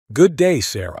Good day,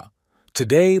 Sarah.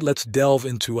 Today, let's delve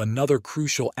into another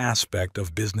crucial aspect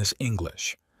of business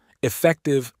English: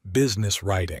 effective business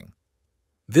writing.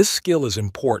 This skill is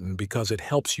important because it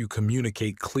helps you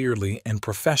communicate clearly and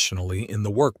professionally in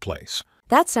the workplace.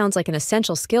 That sounds like an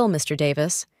essential skill, Mr.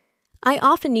 Davis. I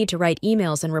often need to write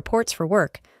emails and reports for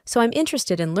work, so I'm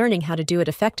interested in learning how to do it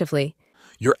effectively.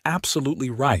 You're absolutely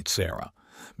right, Sarah.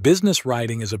 Business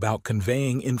writing is about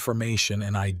conveying information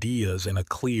and ideas in a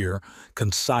clear,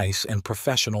 concise, and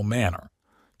professional manner.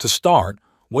 To start,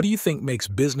 what do you think makes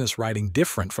business writing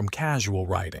different from casual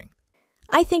writing?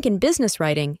 I think in business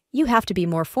writing, you have to be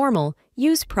more formal,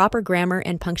 use proper grammar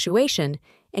and punctuation,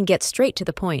 and get straight to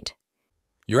the point.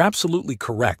 You're absolutely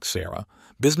correct, Sarah.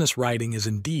 Business writing is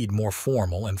indeed more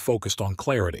formal and focused on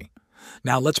clarity.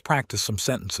 Now let's practice some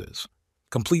sentences.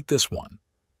 Complete this one.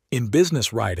 In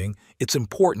business writing, it's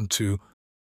important to.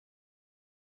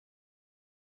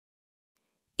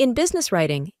 In business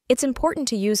writing, it's important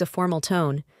to use a formal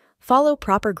tone, follow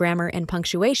proper grammar and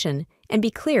punctuation, and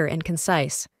be clear and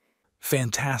concise.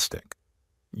 Fantastic.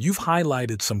 You've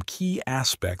highlighted some key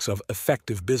aspects of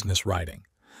effective business writing.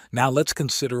 Now let's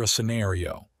consider a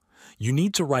scenario. You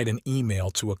need to write an email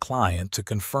to a client to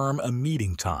confirm a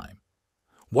meeting time.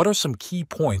 What are some key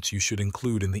points you should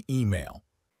include in the email?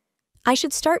 I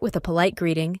should start with a polite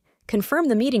greeting, confirm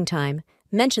the meeting time,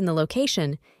 mention the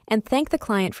location, and thank the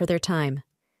client for their time.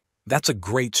 That's a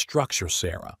great structure,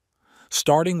 Sarah.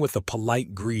 Starting with a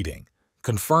polite greeting,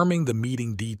 confirming the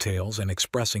meeting details, and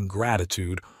expressing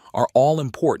gratitude are all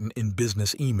important in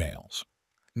business emails.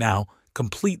 Now,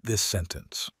 complete this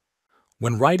sentence.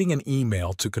 When writing an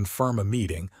email to confirm a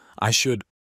meeting, I should.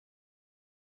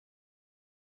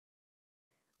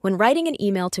 When writing an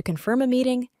email to confirm a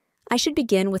meeting, I should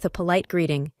begin with a polite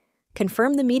greeting,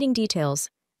 confirm the meeting details,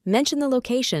 mention the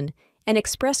location, and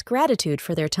express gratitude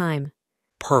for their time.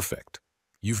 Perfect.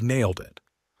 You've nailed it.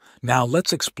 Now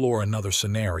let's explore another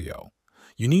scenario.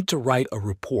 You need to write a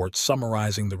report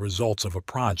summarizing the results of a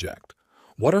project.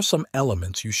 What are some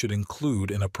elements you should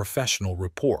include in a professional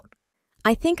report?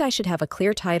 I think I should have a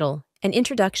clear title, an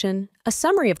introduction, a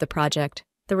summary of the project,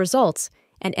 the results,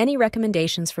 and any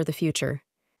recommendations for the future.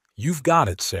 You've got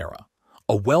it, Sarah.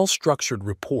 A well-structured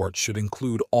report should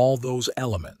include all those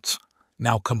elements.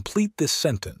 Now complete this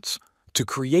sentence. To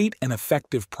create an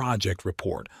effective project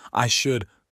report, I should.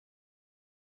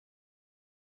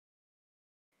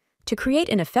 To create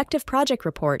an effective project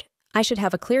report, I should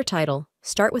have a clear title,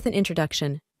 start with an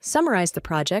introduction, summarize the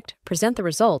project, present the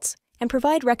results, and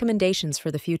provide recommendations for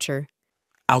the future.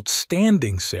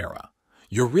 Outstanding, Sarah.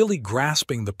 You're really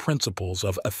grasping the principles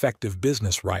of effective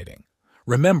business writing.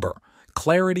 Remember,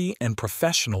 clarity and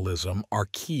professionalism are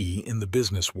key in the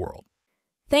business world.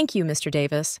 Thank you, Mr.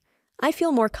 Davis. I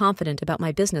feel more confident about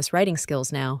my business writing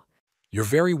skills now. You're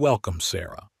very welcome,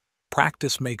 Sarah.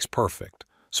 Practice makes perfect,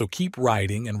 so keep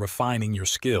writing and refining your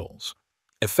skills.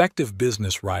 Effective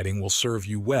business writing will serve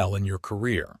you well in your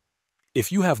career.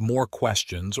 If you have more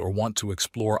questions or want to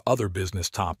explore other business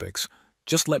topics,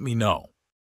 just let me know.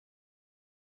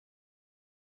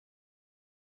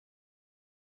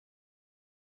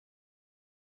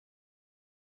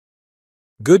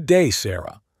 Good day,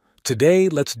 Sarah. Today,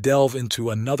 let's delve into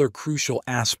another crucial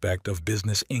aspect of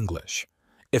business English: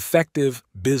 effective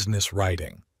business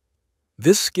writing.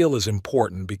 This skill is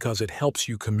important because it helps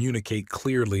you communicate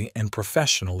clearly and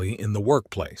professionally in the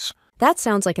workplace. That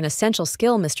sounds like an essential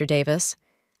skill, Mr. Davis.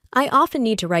 I often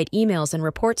need to write emails and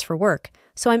reports for work,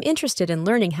 so I'm interested in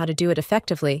learning how to do it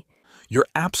effectively. You're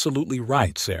absolutely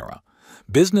right, Sarah.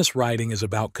 Business writing is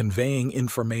about conveying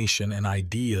information and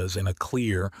ideas in a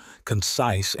clear,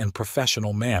 concise, and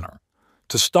professional manner.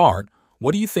 To start,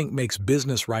 what do you think makes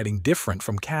business writing different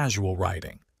from casual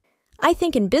writing? I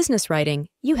think in business writing,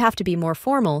 you have to be more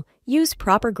formal, use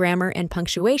proper grammar and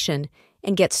punctuation,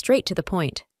 and get straight to the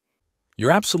point.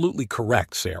 You're absolutely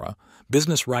correct, Sarah.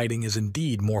 Business writing is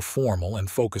indeed more formal and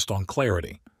focused on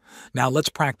clarity. Now let's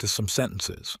practice some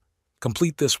sentences.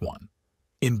 Complete this one.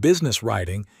 In business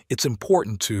writing, it's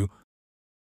important to.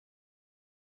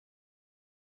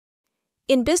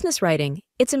 In business writing,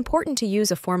 it's important to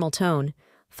use a formal tone,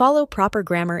 follow proper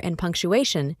grammar and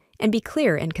punctuation, and be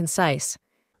clear and concise.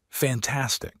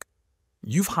 Fantastic.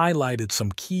 You've highlighted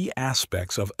some key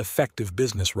aspects of effective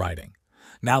business writing.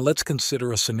 Now let's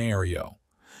consider a scenario.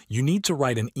 You need to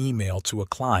write an email to a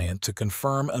client to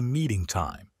confirm a meeting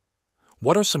time.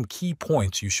 What are some key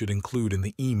points you should include in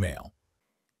the email?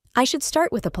 I should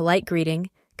start with a polite greeting,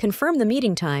 confirm the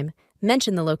meeting time,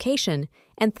 mention the location,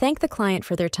 and thank the client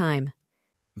for their time.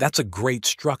 That's a great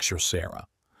structure, Sarah.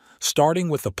 Starting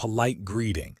with a polite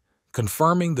greeting,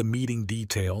 confirming the meeting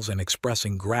details, and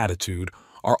expressing gratitude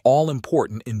are all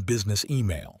important in business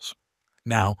emails.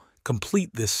 Now,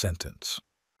 complete this sentence.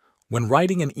 When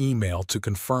writing an email to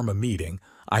confirm a meeting,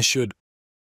 I should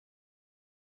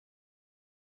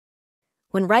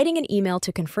When writing an email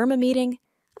to confirm a meeting,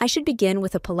 I should begin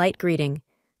with a polite greeting,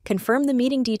 confirm the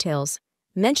meeting details,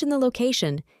 mention the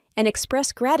location, and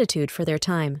express gratitude for their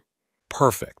time.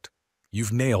 Perfect.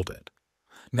 You've nailed it.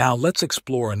 Now let's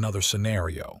explore another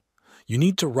scenario. You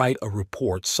need to write a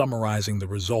report summarizing the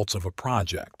results of a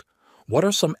project. What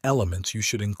are some elements you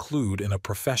should include in a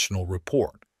professional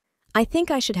report? I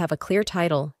think I should have a clear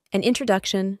title, an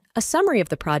introduction, a summary of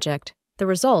the project, the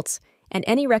results, and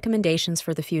any recommendations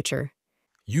for the future.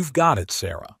 You've got it,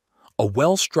 Sarah. A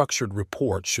well-structured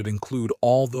report should include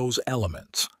all those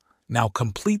elements. Now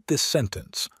complete this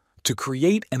sentence. To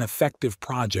create an effective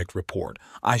project report,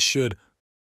 I should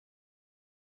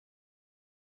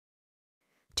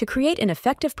To create an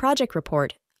effective project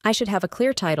report, I should have a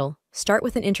clear title, start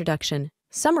with an introduction,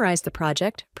 summarize the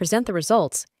project, present the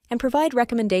results, and provide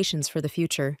recommendations for the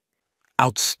future.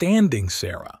 Outstanding,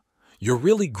 Sarah. You're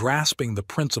really grasping the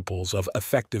principles of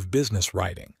effective business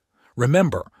writing.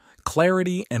 Remember,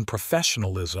 clarity and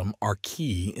professionalism are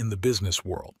key in the business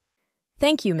world.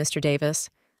 Thank you, Mr. Davis.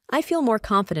 I feel more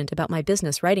confident about my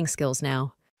business writing skills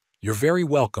now. You're very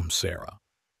welcome, Sarah.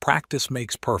 Practice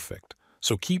makes perfect,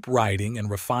 so keep writing and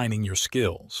refining your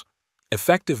skills.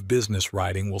 Effective business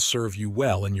writing will serve you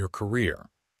well in your career.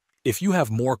 If you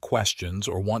have more questions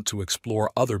or want to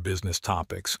explore other business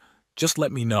topics, just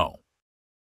let me know.